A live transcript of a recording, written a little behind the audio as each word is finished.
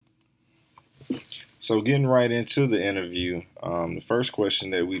So getting right into the interview, the first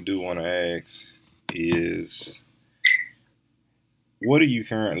question that we do want to ask is, what are you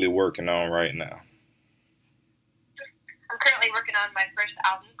currently working on right now? I'm currently working on my first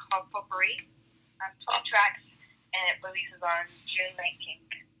album called Potpourri. 12 tracks, and it releases on June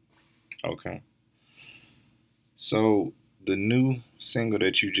 19th. Okay. So the new single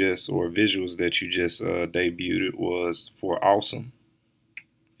that you just, or visuals that you just debuted was For Awesome,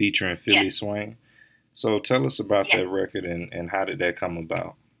 featuring Philly Yes. Swain. So tell us about Yes. that record and how did that come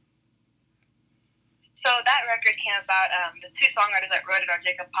about? So that record came about. The two songwriters that wrote it are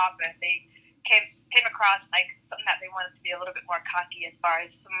Jacob Papa. They came across like something that they wanted to be a little bit more cocky, as far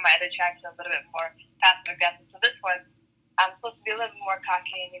as some of my other tracks are a little bit more passive aggressive. So this one, I'm supposed to be a little bit more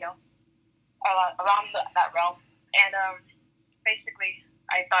cocky, and around that realm. And basically,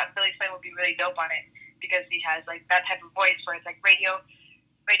 I thought Philly Swain would be really dope on it because he has like that type of voice where it's like radio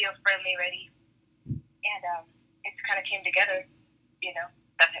friendly, ready, and it's kind of came together,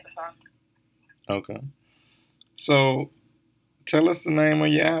 that type of song. Okay. So tell us the name of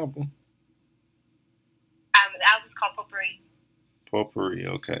your album. The album's called Potpourri. Potpourri.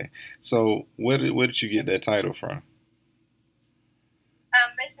 Okay. So where did you get that title from?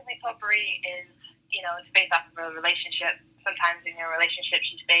 Basically, Potpourri is, it's based off of a relationship. Sometimes in your relationship,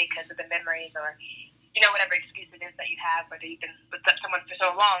 you stay because of the memories or, whatever excuse it is that you have, whether you've been with someone for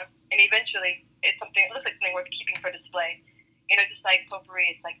so long, and eventually it looks like something worth keeping for display. Just like Potpourri,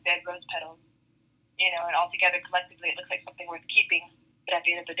 it's like dead rose petals, and altogether collectively it looks like something worth keeping. But at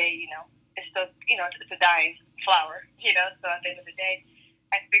the end of the day, it's still, it's a dying flower, so at the end of the day,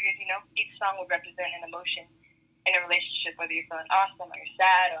 I figured, each song would represent an emotion in a relationship, whether you're feeling awesome or you're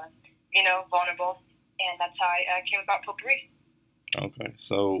sad or, vulnerable. And that's how I came about Potpourri. Okay.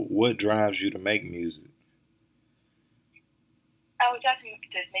 So what drives you to make music? What drives me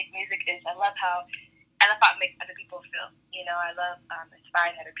to make music is I love how it makes other people feel. I love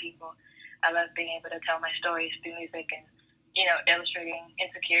inspiring other people. I love being able to tell my stories through music and, illustrating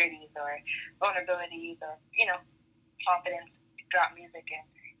insecurities or vulnerabilities or, confidence throughout music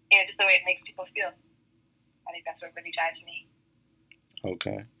and, just the way it makes people feel. I think that's what really drives me.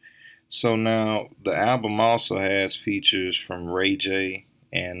 Okay. So now the album also has features from Ray J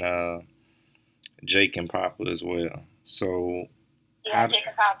and Jake and Papa as well. So yeah,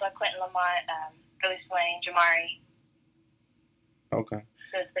 Jacob Papa, Quentin Lamont, Philly Swain, Jamari. Okay.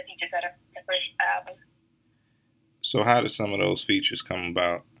 The features that are the first album. So how did some of those features come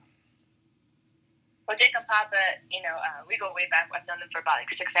about? Well, Jacob Papa, we go way back. I've known them for about like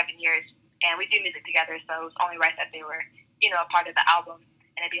 6-7 years, and we do music together. So it was only right that they were, a part of the album,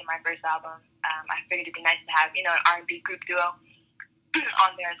 and it being my first album, I figured it'd be nice to have, an R&B group duo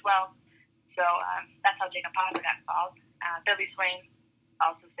on there as well. So that's how Jacob Papa got involved. Philly Swain,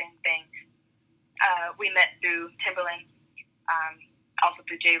 also same thing. We met through Timberland, also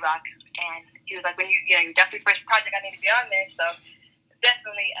through J Rock, and he was like, "When you're definitely first project, I need to be on there." So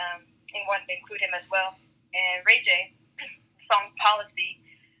definitely, and wanted to include him as well. And Ray J, song Policy,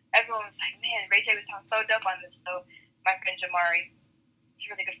 everyone was like, "Man, Ray J would sound so dope on this." So my friend Jamari, he's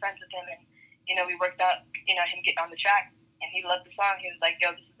really good friends with him, and we worked out, him getting on the track. And he loved the song. He was like,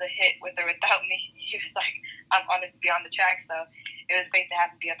 "Yo, this is a hit with or without me." He was like, "I'm honored to be on the track." So it was great to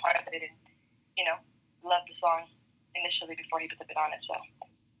have him be a part of it and, love the song initially before he put it on it. So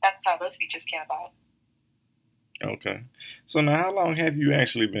that's how those features came about. Okay. So now how long have you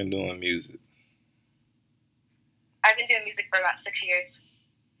actually been doing music? I've been doing music for about 6 years.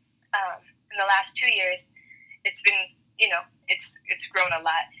 In the last 2 years, it's been, it's grown a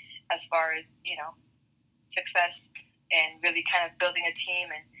lot as far as, success and really kind of building a team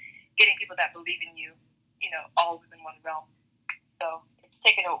and getting people that believe in you, all within one realm. So it's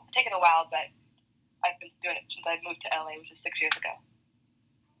taken a while, but I've been doing it since I moved to LA, which is 6 years ago.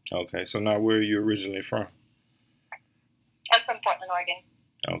 Okay, so now where are you originally from? I'm from Portland, Oregon.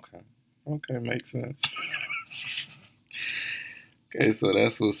 Okay. Okay, makes sense. Okay, so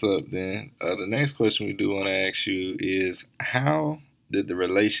that's what's up then. The next question we do want to ask you is, how did the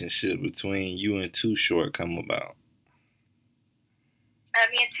relationship between you and Too Short come about?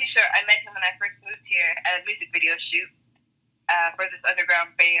 Me and Too Short, I met him when I first moved here at a music video shoot for this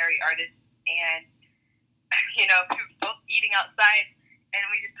underground Bay Area artist, and we were both eating outside, and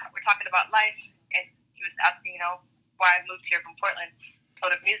we just were talking about life, and he was asking, why I moved here from Portland,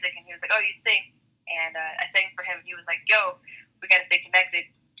 told him music, and he was like, "Oh, you sing?" And I sang for him. He was like, "Yo, we gotta stay connected."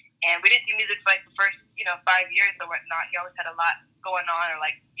 And we didn't do music for like the first, 5 years or whatnot. He always had a lot going on, or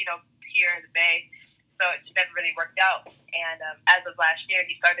like, here in the Bay, so it just never really worked out. And as of last year,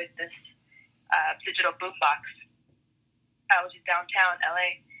 he started this digital boombox, which is downtown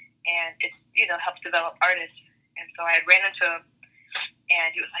LA, and it's helps develop artists. And so I ran into him, and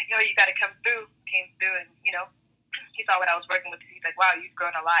he was like, "Yo, you got to come through." Came through, and he saw what I was working with. He's like, "Wow, you've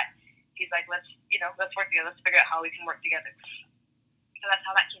grown a lot." He's like, "Let's work together. Let's figure out how we can work together." So that's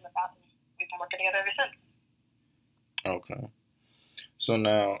how that came about. And we've been working together ever since. Okay. So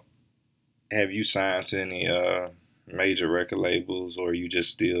now, have you signed to any major record labels, or are you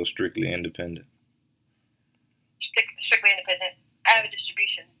just still strictly independent? Strictly independent. I have a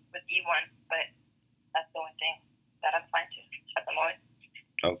distribution with E1, but that's the only thing that I'm signed to at the moment.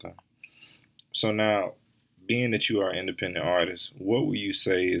 Okay. So now, being that you are an independent artist, what would you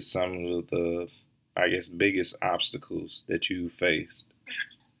say is some of the, I guess, biggest obstacles that you faced?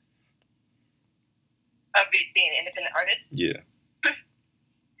 Of being an independent artist? Yeah.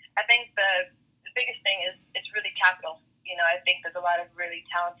 I think the biggest thing is it's really capital. I think there's a lot of really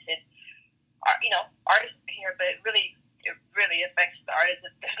talented, artists here, but it really affects the artists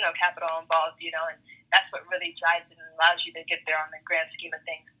if there's no capital involved, and that's what really drives it and allows you to get there on the grand scheme of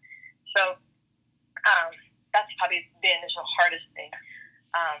things. So that's probably the initial hardest thing.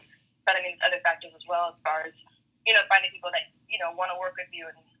 But I mean, there's other factors as well, as far as finding people that want to work with you,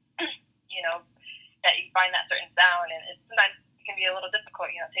 and that you find that certain sound, and sometimes it can be a little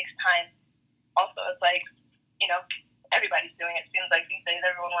difficult. It takes time. Also, it's like everybody's doing it. It seems like these days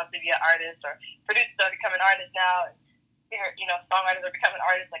everyone wants to be an artist, or producers are becoming artists now, and songwriters are becoming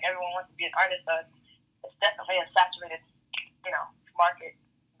artists. Like, everyone wants to be an artist, so it's definitely a saturated market,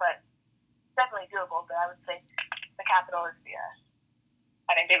 but definitely doable. But I would say the capital is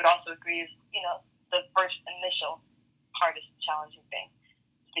I think David also agrees, the first initial hardest challenging thing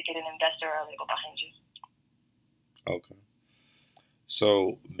is to get an investor or a label behind you. Okay.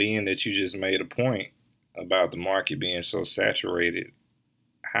 So, being that you just made a point about the market being so saturated,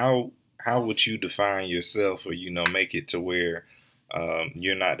 how would you define yourself, or make it to where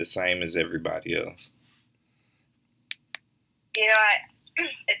you're not the same as everybody else?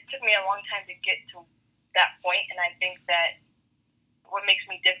 It took me a long time to get to that point, and I think that what makes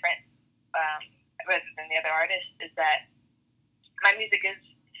me different, rather than the other artists, is that my music is,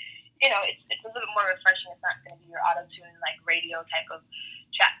 it's a little bit more refreshing. It's not going to be your auto-tune, like, radio type of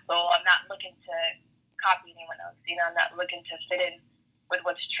track. So I'm not looking to copy anyone else. I'm not looking to fit in with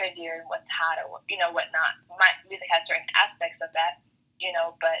what's trendy or what's hot or whatnot. My music has certain aspects of that,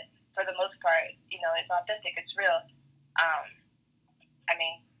 but for the most part, it's authentic. It's real. I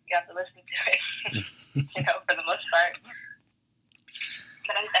mean, you have to listen to it, for the most part.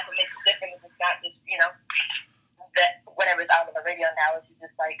 But I think that's what makes it different. Is it's not just that whatever's out on the radio now is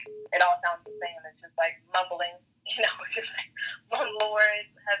just like, it all sounds the same. It's just like mumbling, just like mumble words,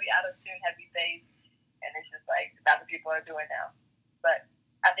 heavy auto-tune, heavy bass, and it's just like that's what people are doing now. But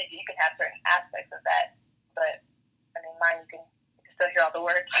I think you can have certain aspects of that. But I mean, mine, you can still hear all the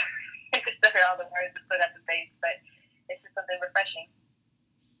words. You can still hear all the words and still got the bass, but it's just something refreshing.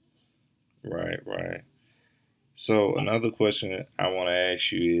 Right. So another question I want to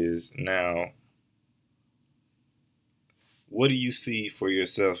ask you is, now, what do you see for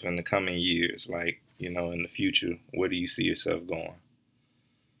yourself in the coming years? Like, in the future, where do you see yourself going?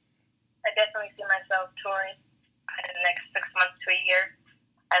 I definitely see myself touring in the next 6 months to a year.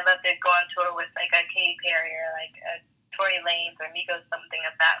 I'd love to go on tour with like a Katy Perry or like a Tory Lanez or Migos, something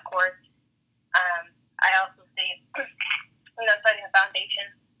of that course. I also see, starting a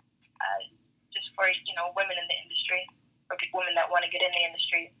foundation just for women in the industry, for women that want to get in the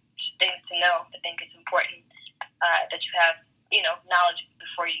industry. Just things to know. I think it's important that you have knowledge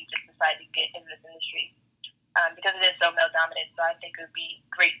before you just decide to get in this industry, because it is so male dominated. So I think it would be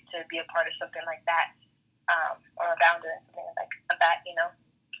great to be a part of something like that, or a founder and something like that.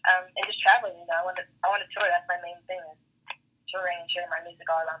 And just traveling. I want to tour. That's my main thing, is touring and sharing my music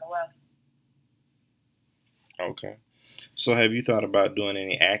all around the world. Okay. So have you thought about doing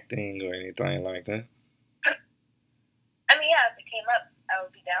any acting or anything like that? I mean, yeah, if it came up, I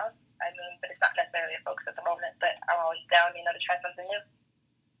would be down. I mean, but it's not necessarily a focus at the moment, but I'm always down, to try something new.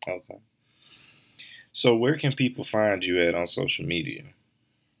 Okay. So where can people find you at on social media?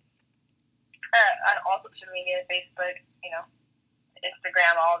 On all social media, Facebook,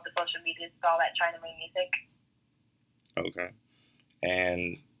 Instagram, all of the social media, it's all at China Main Music. Okay.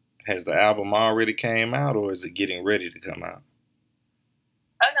 And has the album already came out, or is it getting ready to come out?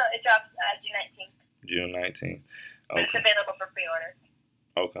 Oh, no, it drops June 19th. June 19th. Okay. But it's available for pre-order.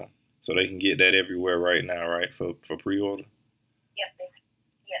 Okay. So they can get that everywhere right now, right, for pre-order? Yes, they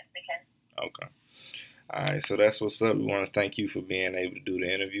can. Okay. All right, so that's what's up. We want to thank you for being able to do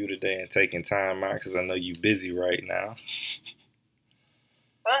the interview today and taking time out, because I know you're busy right now.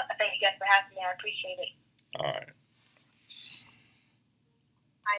 Well, thank you guys for having me. I appreciate it. All right.